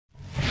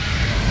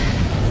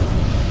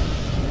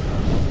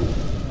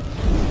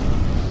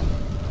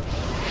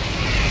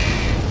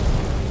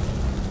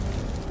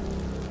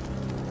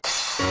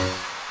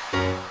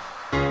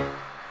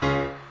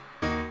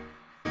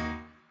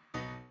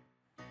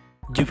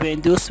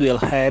Juventus will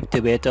have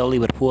to battle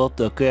Liverpool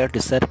to acquire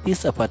the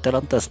service of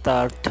Atalanta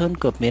star turned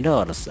cup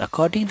winners,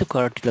 according to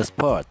Corriere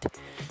Sport.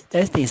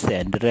 As they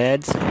stand, the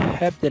Reds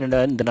have the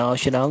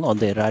international on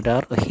their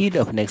radar ahead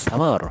of next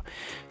summer.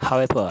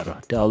 However,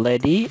 the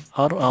Already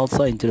are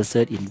also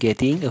interested in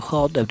getting a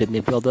hold of the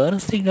midfielder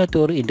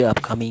signature in the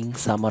upcoming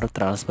summer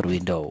transfer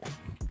window.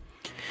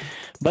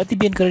 But the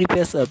Bianconeri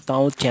faced a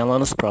tough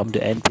challenge from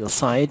the Anfield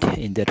side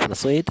in their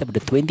pursuit of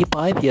the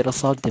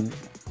 25-year-old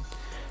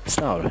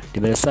star.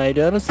 The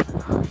Mercenaries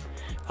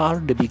are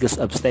the biggest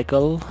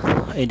obstacle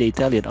in the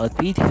Italian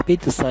outfit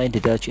bid to sign the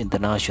Dutch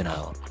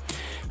international.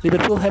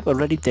 Liverpool have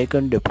already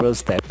taken the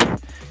first step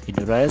in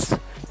the race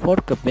for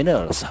cup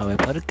winners.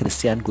 However,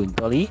 Christian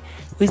Guintoli,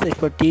 who is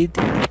expected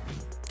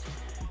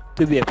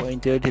to be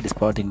appointed the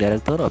sporting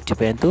director of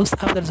Juventus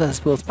after a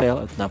successful spell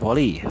at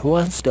Napoli,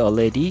 wants the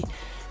Already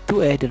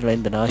to add the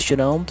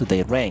international to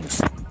their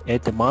ranks.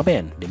 At the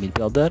moment, the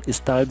midfielder is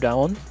tied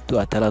down to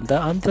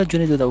Atalanta until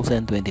June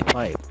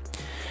 2025.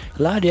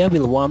 Ladia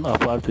will want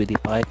offer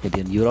 €25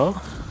 million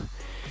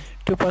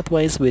to part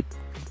ways with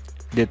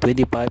the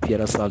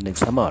 25-year-old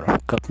next summer.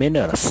 Cup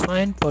winners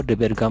signed for the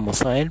Bergamo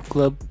side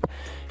club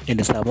in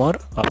the summer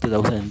of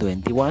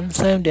 2021.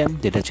 Some of them,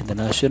 the Dutch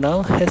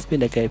international, has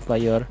been a key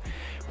player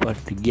for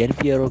the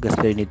Gianpiero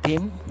Gasperini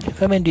team,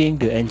 commanding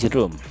the engine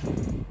room.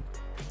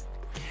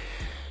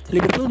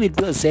 Liverpool will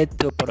be set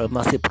to for a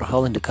massive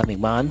overhaul in the coming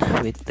month,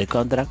 with the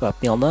contract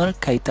of Milner,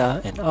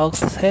 Keita, and Ox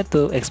set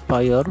to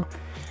expire.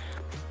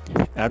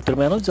 Arthur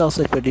Melo is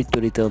also expected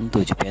to return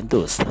to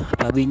Juventus.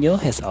 Fabinho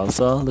has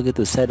also looked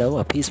to settle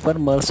of his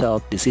former side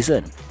this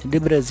season. The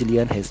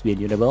Brazilian has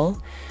been unable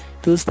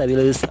to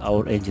stabilize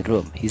our engine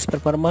room. His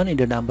performance in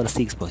the number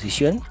 6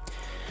 position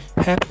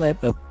have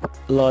left a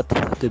lot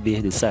to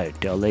be desired.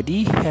 They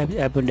already have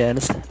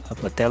abundance of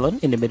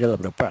talent in the middle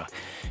of the park.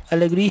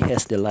 Allegri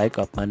has the like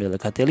of Manuel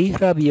Locatelli,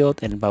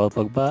 Rabiot, and Paul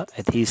Pogba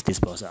at his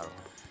disposal.